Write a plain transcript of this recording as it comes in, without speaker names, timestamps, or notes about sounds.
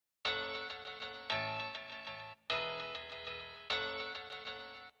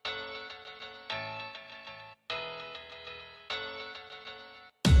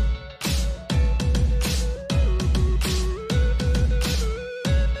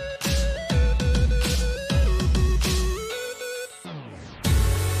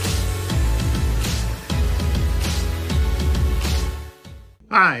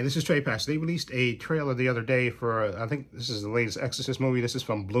Hi, this is Trey Pass. They released a trailer the other day for, I think this is the latest Exorcist movie. This is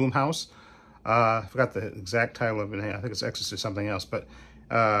from Blumhouse. I forgot the exact title of it. I think it's Exorcist something else. But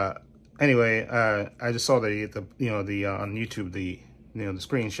anyway, I just saw the on YouTube the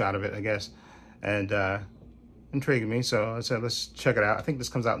screenshot of it, I guess, and intrigued me. So I said, let's check it out. I think this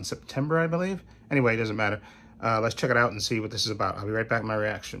comes out in September, I believe. Anyway, it doesn't matter. Let's check it out and see what this is about. I'll be right back with my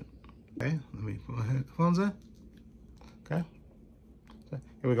reaction. Okay, let me put my headphones in. Okay.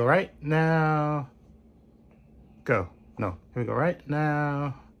 Here we go right now. Go. No. Here we go right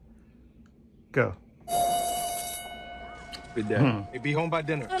now. Go. Good day. Hey, be home by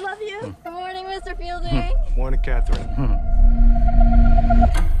dinner. I love you. Good morning, Mr. Fielding. Morning, Catherine.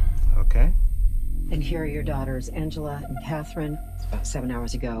 Okay. And here are your daughters, Angela and Catherine, about 7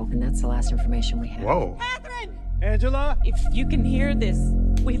 hours ago, and that's the last information we have. Whoa. Catherine! Angela? If you can hear this,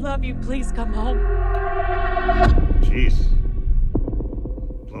 we love you. Please come home. Jeez.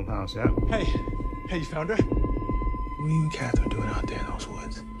 Blumhouse, yeah. Hey, you found her? What are you and Catherine doing out there in those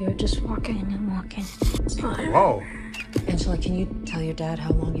woods? You're just walking and walking. It's fine. Whoa. Angela, can you tell your dad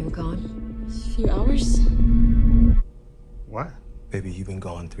how long you were gone? A few hours. What? Baby, you've been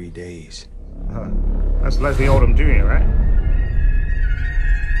gone 3 days. That's Leslie Odom Jr., right?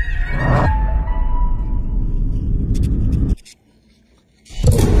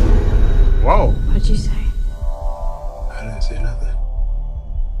 Whoa. What'd you say? I didn't say nothing.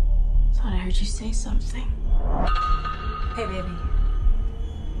 Thought I heard you say something. Hey, baby.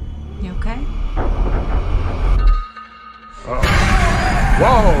 You okay?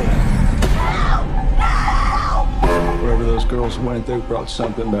 Whoa. Wherever those girls went, they brought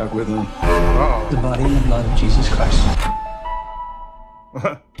something back with them. Uh-oh. The body and the blood of Jesus Christ.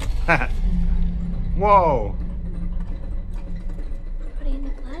 Whoa. Body in the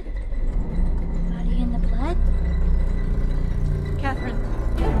blood? Body in the blood? Catherine.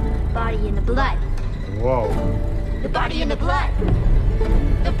 Body in the blood. Whoa. The body in the blood.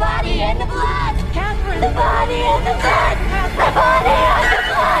 The body in the blood. Catherine. The body in the blood. The body in the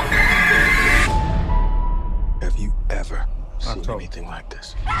blood. Have you ever seen October. anything like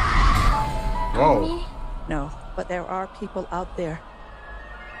this? Whoa. No, but there are people out there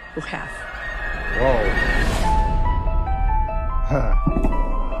who have. Whoa.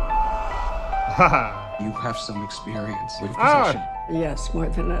 Ha. You have some experience with Ah. possession. Yes, more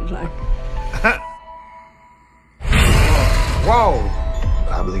than I'd like. Whoa.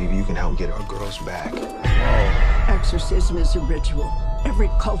 I believe you can help get our girls back. Exorcism is a ritual. Every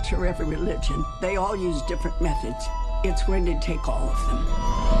culture, every religion, they all use different methods. It's going to take all of them.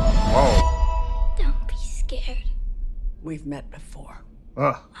 Whoa. Don't be scared. We've met before.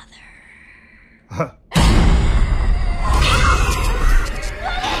 Mother. What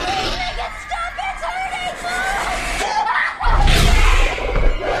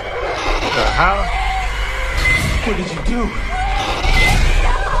the hell? What did you do?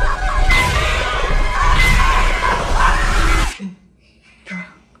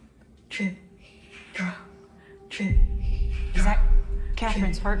 Is that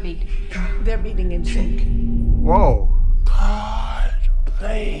Catherine's heartbeat? They're beating in sync. Whoa. God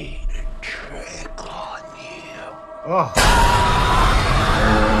played a trick on you. Oh.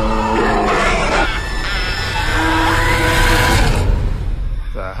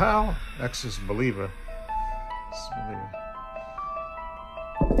 The hell? Exorcist believer.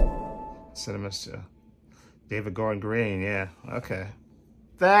 Cinemas, David Gordon Green, yeah, okay.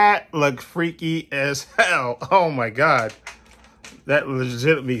 That looked freaky as hell. Oh my God. That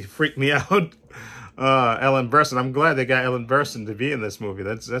legitimately freaked me out. Ellen Burstyn. I'm glad they got Ellen Burstyn to be in this movie.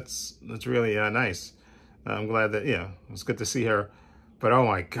 That's really nice. I'm glad that, it's good to see her. But oh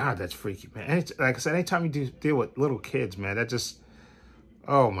my God, that's freaky, man. Like I said, anytime you deal with little kids, man, that just,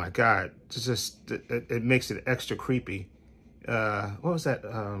 oh my God, it makes it extra creepy. What was that?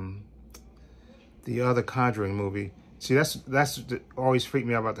 The other Conjuring movie. See, that's always freaked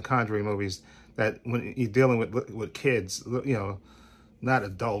me out about the Conjuring movies. That when you're dealing with kids, not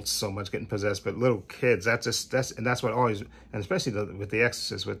adults so much getting possessed, but little kids. That's what always, and especially with the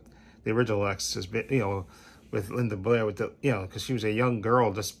Exorcist, with the original Exorcist, with Linda Blair, with the because she was a young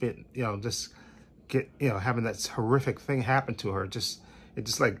girl, having that horrific thing happen to her.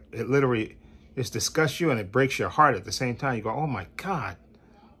 It literally disgusts you and it breaks your heart at the same time. You go, oh my God,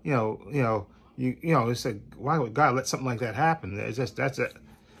 it's like, why would God let something like that happen? It's just, that's it.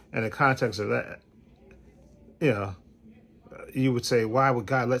 In the context of that, you would say, why would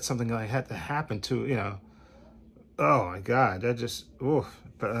God let something like that to happen to, oh my God, that just, oof.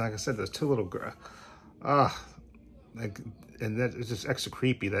 But like I said, there's two little girls. And that it's just extra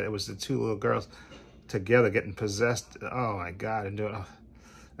creepy that it was the two little girls together getting possessed. Oh my God, and doing,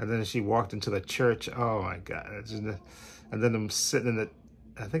 And then she walked into the church. Oh my God. And then them sitting in the,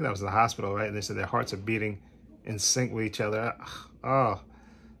 I think that was the hospital, right? And they said their hearts are beating in sync with each other. Oh,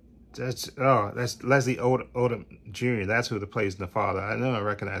 that's Leslie Odom Jr. That's who plays the father. I know I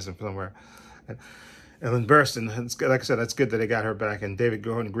recognize him from somewhere. Ellen Burstyn, it's good, like I said, that's good that they got her back. And David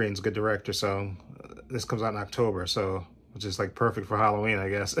Gordon Green's a good director, so this comes out in October, so which is like perfect for Halloween, I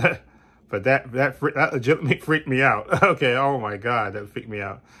guess. But that legitimately freaked me out. Okay, oh my God, that freaked me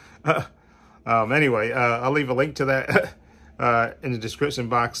out. Anyway, I'll leave a link to that in the description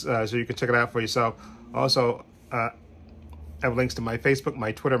box so you can check it out for yourself. Also, I have links to my Facebook,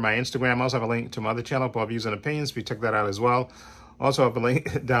 my Twitter, my Instagram. I also have a link to my other channel, Bob Views and Opinions. Please check that out as well. Also, I have a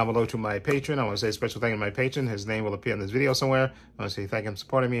link down below to my patron. I want to say a special thank you to my patron. His name will appear in this video somewhere. I want to say thank him for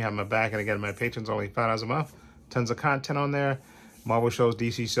supporting me, having my back. And again, my patron's only $5 a month. Tons of content on there. Marvel shows,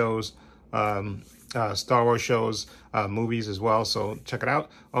 DC shows, Star Wars shows, movies as well. So check it out.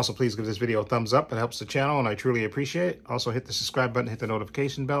 Also, please give this video a thumbs up. It helps the channel, and I truly appreciate it. Also, hit the subscribe button, hit the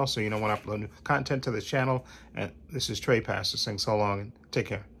notification bell so you know when I upload new content to this channel. And this is Trey Pastor saying so long and take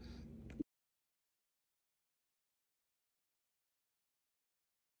care.